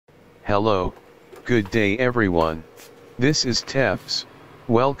Hello, good day everyone. This is Tefs.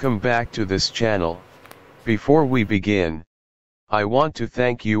 Welcome back to this channel. Before we begin, I want to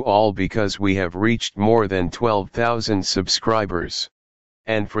thank you all because we have reached more than 12,000 subscribers.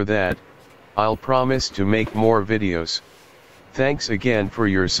 And for that, I'll promise to make more videos. Thanks again for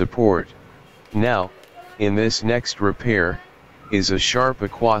your support. Now, in this next repair, is a Sharp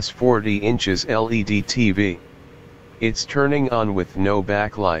Aquos 40 inches LED TV. It's turning on with no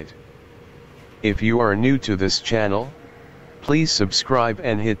backlight. If you are new to this channel, please subscribe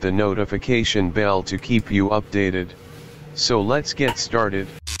and hit the notification bell to keep you updated. So let's get started.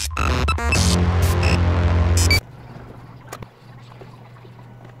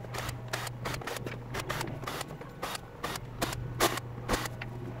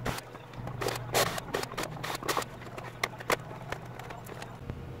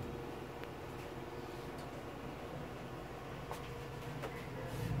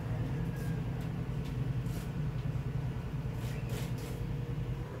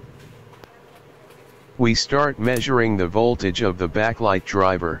 We start measuring the voltage of the backlight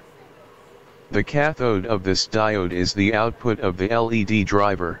driver. The cathode of this diode is the output of the LED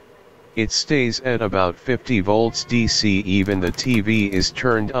driver. It stays at about 50 volts DC even the TV is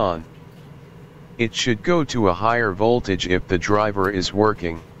turned on. It should go to a higher voltage if the driver is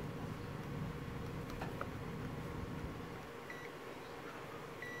working.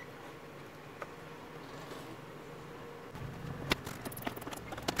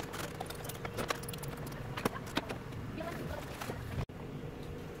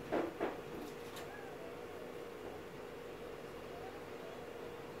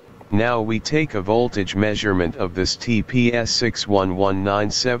 Now we take a voltage measurement of this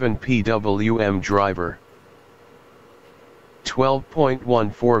TPS61197 PWM driver.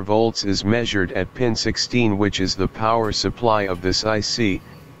 12.14 volts is measured at pin 16, which is the power supply of this IC.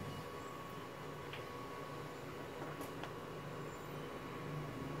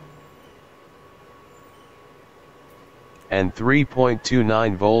 And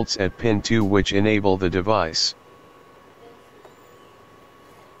 3.29 volts at pin 2, which enable the device.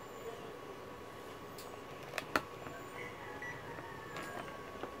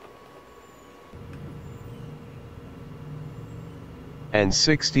 And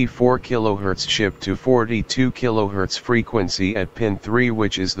 64 kHz shipped to 42 kHz frequency at pin 3,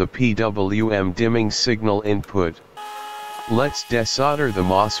 which is the PWM dimming signal input. Let's desolder the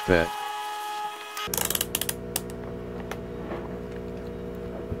MOSFET.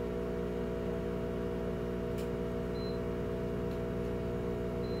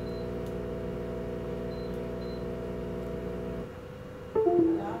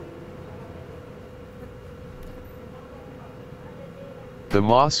 The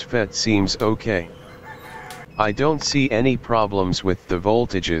MOSFET seems okay. I don't see any problems with the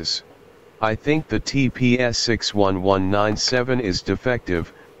voltages. I think the TPS61197 is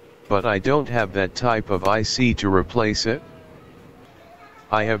defective, but I don't have that type of IC to replace it.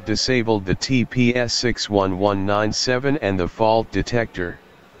 I have disabled the TPS61197 and the fault detector,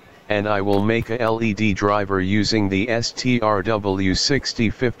 and I will make a LED driver using the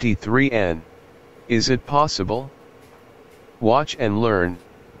STRW6053N. Is it possible? Watch and learn.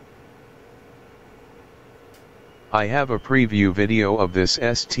 I have a preview video of this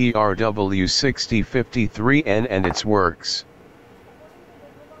STRW6053N and its works.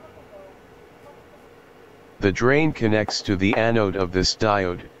 The drain connects to the anode of this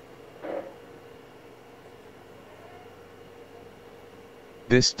diode.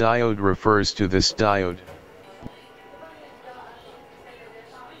 This diode refers to this diode.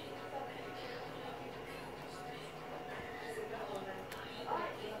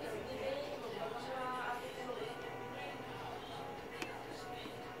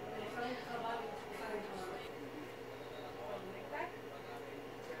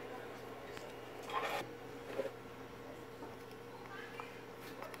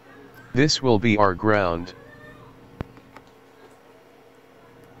 This will be our ground.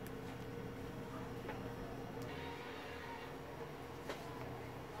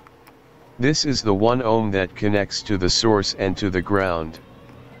 This is the 1 ohm that connects to the source and to the ground.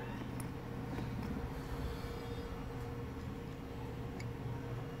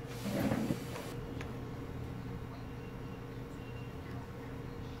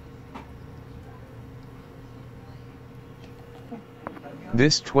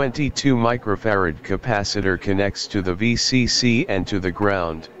 This 22 microfarad capacitor connects to the VCC and to the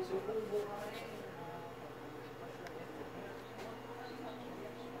ground.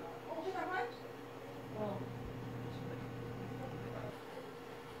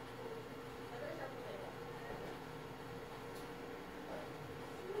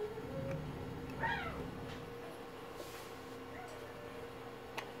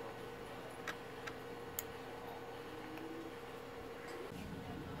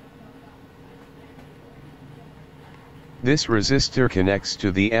 This resistor connects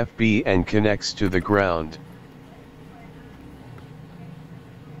to the FB and connects to the ground.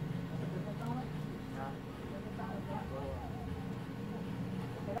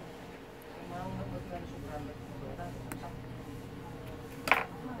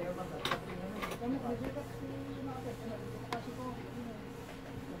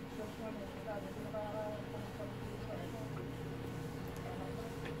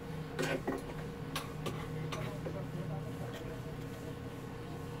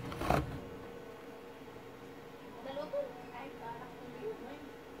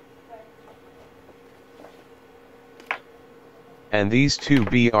 And these two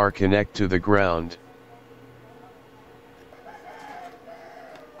BR connect to the ground.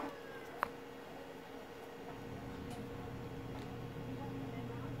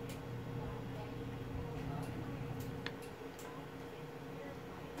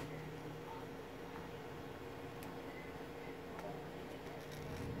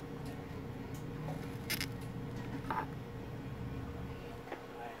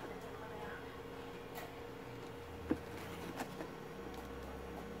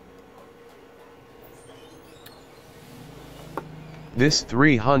 This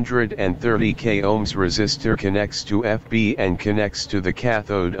 330k ohms resistor connects to FB and connects to the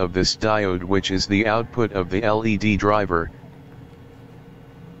cathode of this diode, which is the output of the LED driver.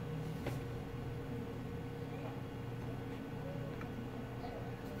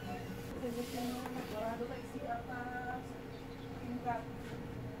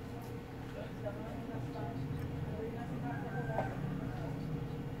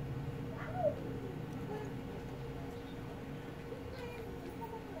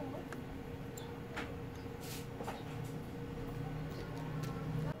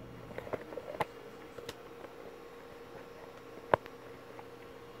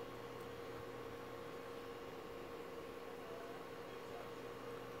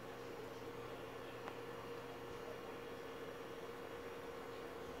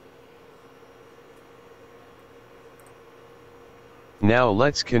 Now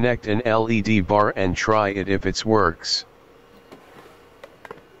let's connect an LED bar and try it if it works.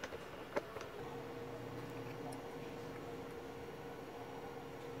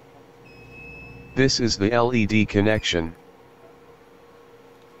 This is the LED connection.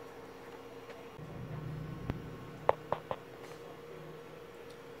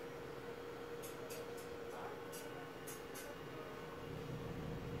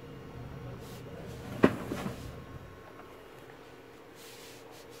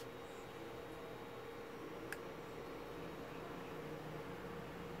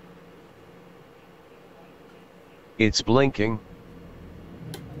 It's blinking.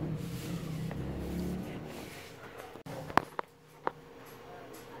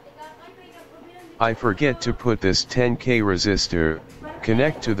 I forget to put this 10K resistor,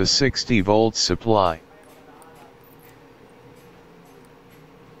 connect to the 60 volt supply.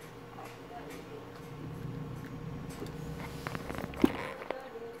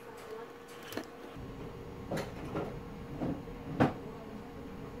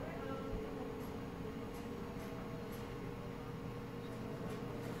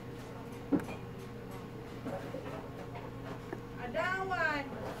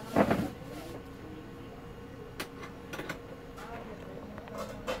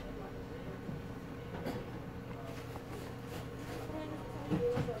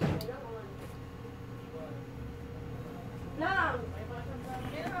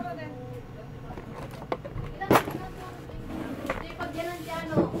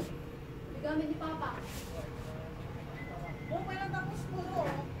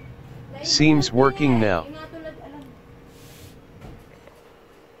 Seems working now.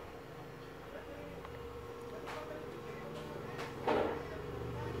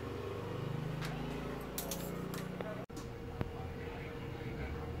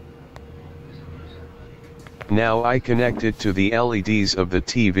 Now I connect it to the LEDs of the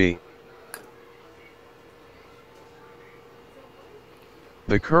TV.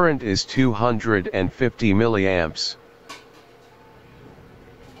 The current is 250 milliamps.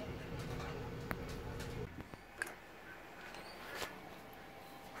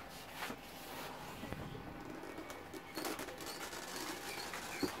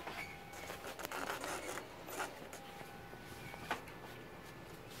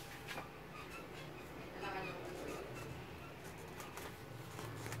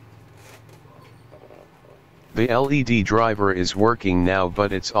 The LED driver is working now,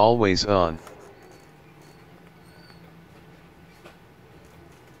 but it's always on.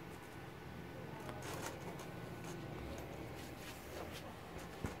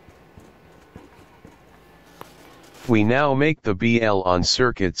 We now make the BL on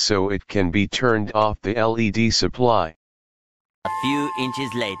circuit so it can be turned off the LED supply. A few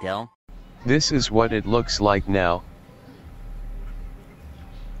inches later. This is what it looks like now.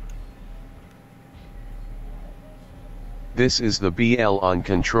 This is the BL on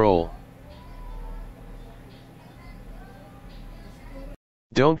control.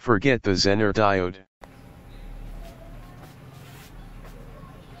 Don't forget the Zener diode.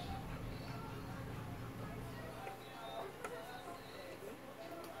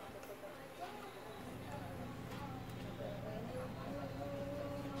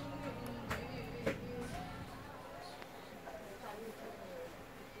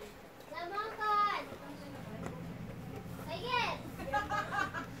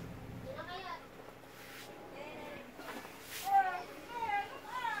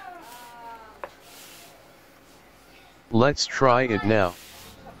 Let's try it now.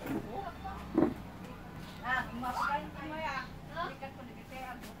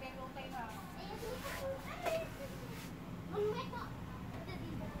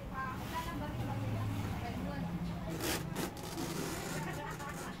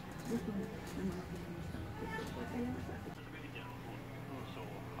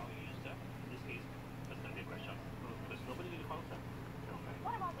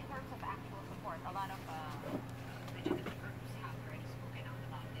 What about in terms of actual support? A lot of legitimate groups have already spoken out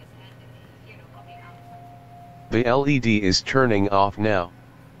about this and, you know, coming out. The LED is turning off now.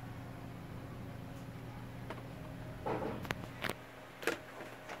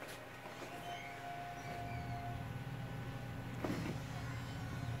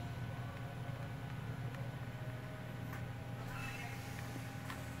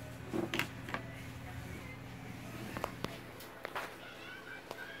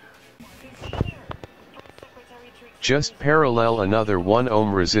 Just parallel another 1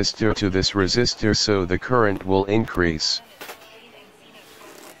 ohm resistor to this resistor so the current will increase.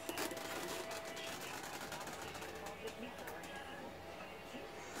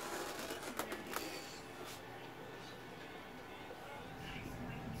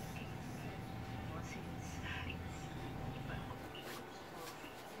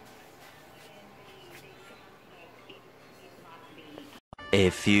 A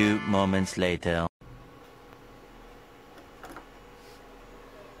few moments later.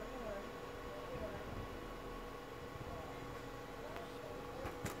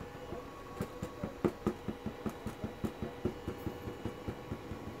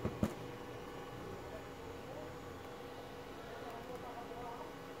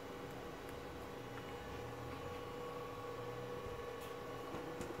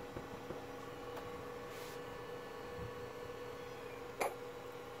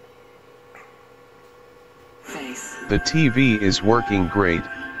 The TV is working great.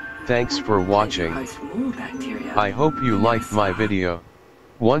 Thanks for watching. I hope you liked my video.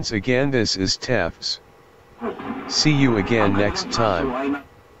 Once again, this is Tefs. See you again next time.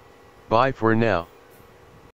 Bye for now.